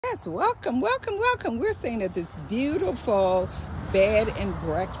Yes, welcome, welcome, welcome. We're staying at this beautiful bed and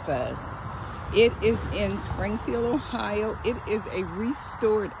breakfast. It is in Springfield, Ohio. It is a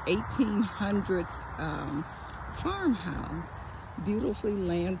restored 1800s farmhouse, beautifully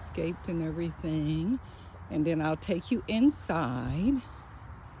landscaped and everything. And then I'll take you inside.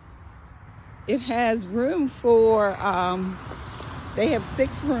 It has room for, they have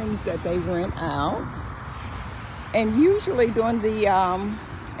 6 rooms that they rent out. And usually during the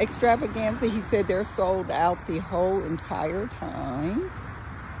extravaganza, he said they're sold out the whole entire time.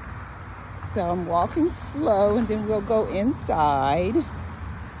 So I'm walking slow and then we'll go inside.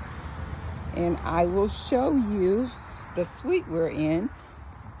 And I will show you the suite we're in.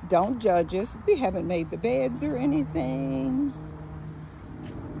 Don't judge us. We haven't made the beds or anything.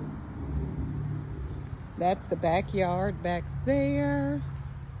 That's the backyard back there.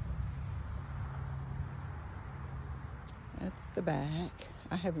 That's the back.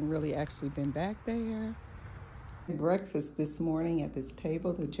 I haven't really actually been back there. Breakfast this morning at this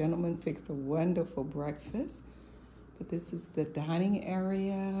table. The gentleman fixed a wonderful breakfast. But this is the dining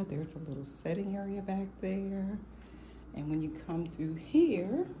area. There's a little setting area back there. And when you come through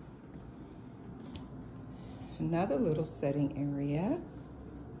here, another little setting area.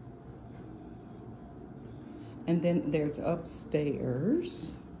 And then there's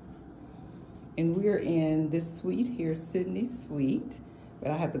upstairs. And we're in this suite here, Sydney's suite. But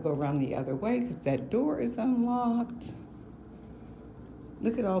I have to go around the other way because that door is unlocked.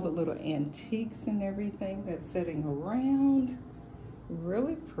 Look at all the little antiques and everything that's sitting around.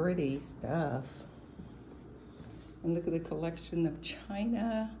 Really pretty stuff. And look at the collection of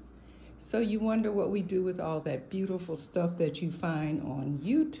china. So you wonder what we do with all that beautiful stuff that you find on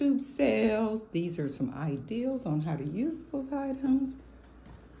YouTube sales. These are some ideals on how to use those items.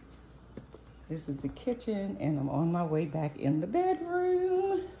 This is the kitchen, and I'm on my way back in the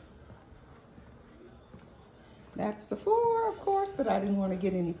bedroom. That's the floor, of course, but I didn't want to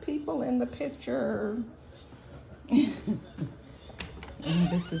get any people in the picture. And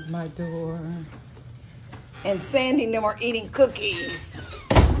this is my door. And Sandy and them are eating cookies.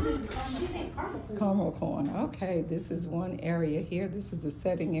 Caramel corn. Okay, this is one area here. This is the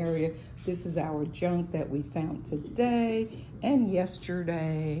setting area. This is our junk that we found today and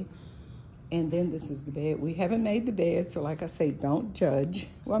yesterday. And then this is the bed. We haven't made the bed, so like I say, don't judge.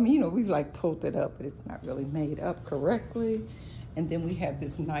 Well, I mean, you know, we've like pulled it up, but it's not really made up correctly. And then we have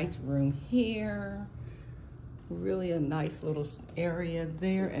this nice room here. Really a nice little area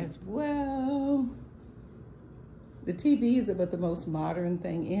there as well. The TV is about the most modern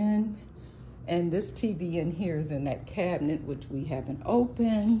thing in. And this TV in here is in that cabinet, which we haven't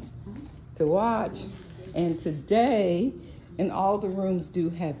opened to watch. And today, and all the rooms do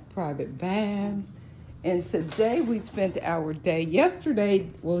have private baths. And today we spent our day, yesterday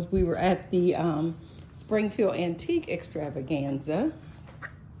we were at the Springfield Antique Extravaganza.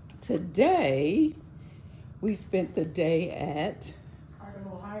 Today, we spent the day at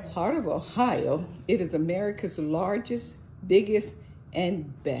Heart of Ohio. It is America's largest, biggest,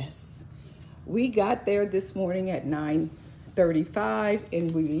 and best. We got there this morning at 9:35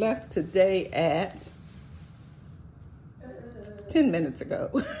 and we left today at 10 minutes ago.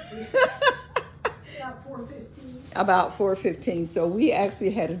 About 4:15. About 4:15. So we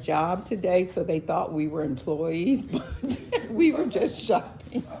actually had a job today, so they thought we were employees, but we were just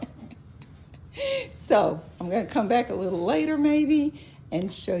shopping. So I'm going to come back a little later maybe and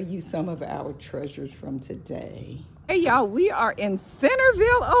show you some of our treasures from today. Hey y'all, we are in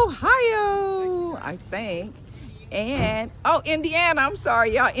Centerville, Ohio, I think. And, oh, Indiana, I'm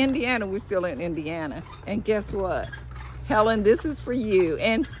sorry y'all, Indiana, we're still in Indiana. And guess what? Helen, this is for you,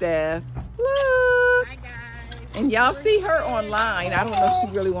 and Steph. Look. Hi guys. And y'all see her online. I don't know if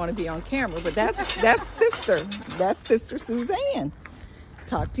she really want to be on camera, but that's sister. That's Sister Suzanne.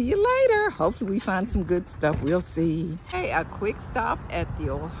 Talk to you later. Hopefully we find some good stuff. We'll see. Hey, a quick stop at the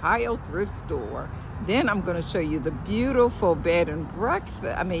Ohio thrift store. Then I'm going to show you the beautiful bed and breakfast.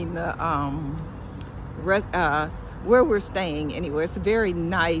 I mean, the where we're staying anyway. It's a very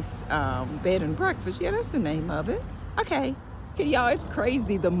nice bed and breakfast. Yeah, that's the name of it. Okay, y'all, it's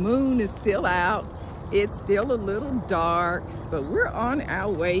crazy. The moon is still out. It's still a little dark, but we're on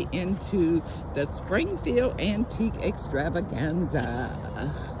our way into the Springfield Antique Extravaganza.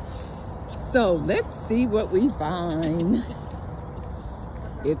 So let's see what we find.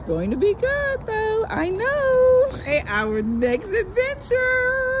 It's going to be good though, I know. Hey, our next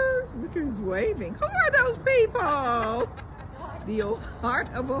adventure. Look who's waving. Who are those people? The Heart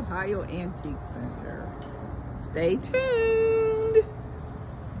of Ohio Antique Center. Stay tuned.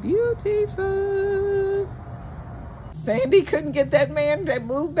 Beautiful. Sandy couldn't get that man to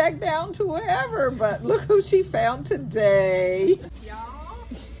move back down to wherever, but look who she found today. Y'all,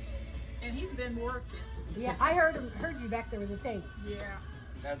 and he's been working. Yeah, I heard you back there with the tape. Yeah.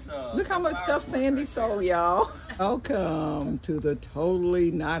 That's Look how much stuff Sandy sold, y'all. Welcome to the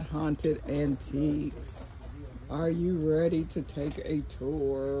Totally Not Haunted Antiques. Are you ready to take a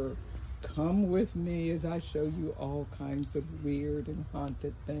tour? Come with me as I show you all kinds of weird and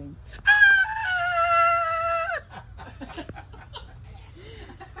haunted things. Did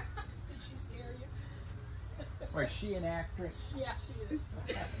she scare you? Was she an actress? Yeah, she is.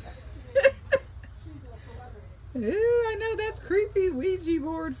 She's a celebrity. Ooh, I know that's creepy. Ouija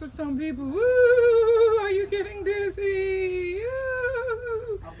board for some people. Ooh, are you getting dizzy?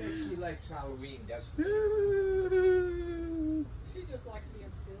 Ooh. I bet she likes Halloween, doesn't she? Ooh. She just likes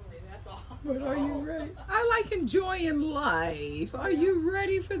being silly, that's all. But are you ready? I like enjoying life. Are you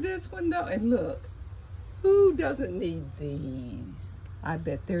ready for this one though? And look, who doesn't need these? I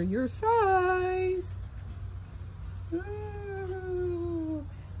bet they're your size. Ooh.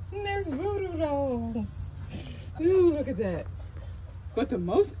 And there's voodoo dolls. Ooh, look at that. But the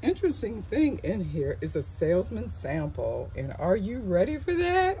most interesting thing in here is a salesman sample. And are you ready for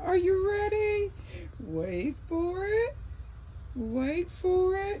that? Are you ready? Wait for it. Wait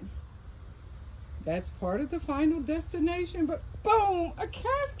for it. That's part of the final destination, but boom, a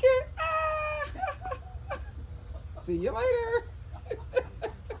casket. Ah! See you later.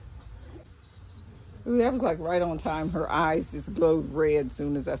 Ooh, that was like right on time. Her eyes just glowed red as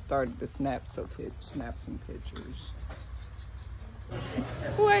soon as I started to snap some pictures.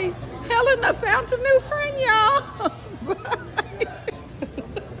 Wait, Helen, I found a new friend, y'all. Bye.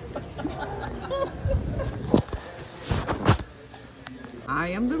 I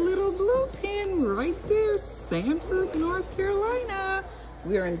am the little blue pin right there, Sanford, North Carolina.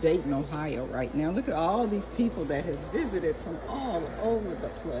 We're in Dayton, Ohio right now. Look at all these people that have visited from all over the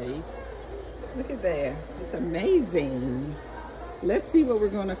place. Look at that. It's amazing. Let's see what we're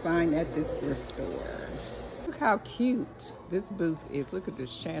going to find at this thrift store. Look how cute this booth is. Look at the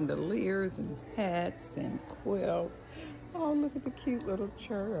chandeliers and hats and quilts. Oh, look at the cute little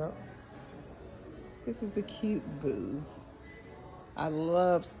cherubs. This is a cute booth. I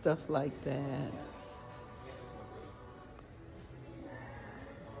love stuff like that.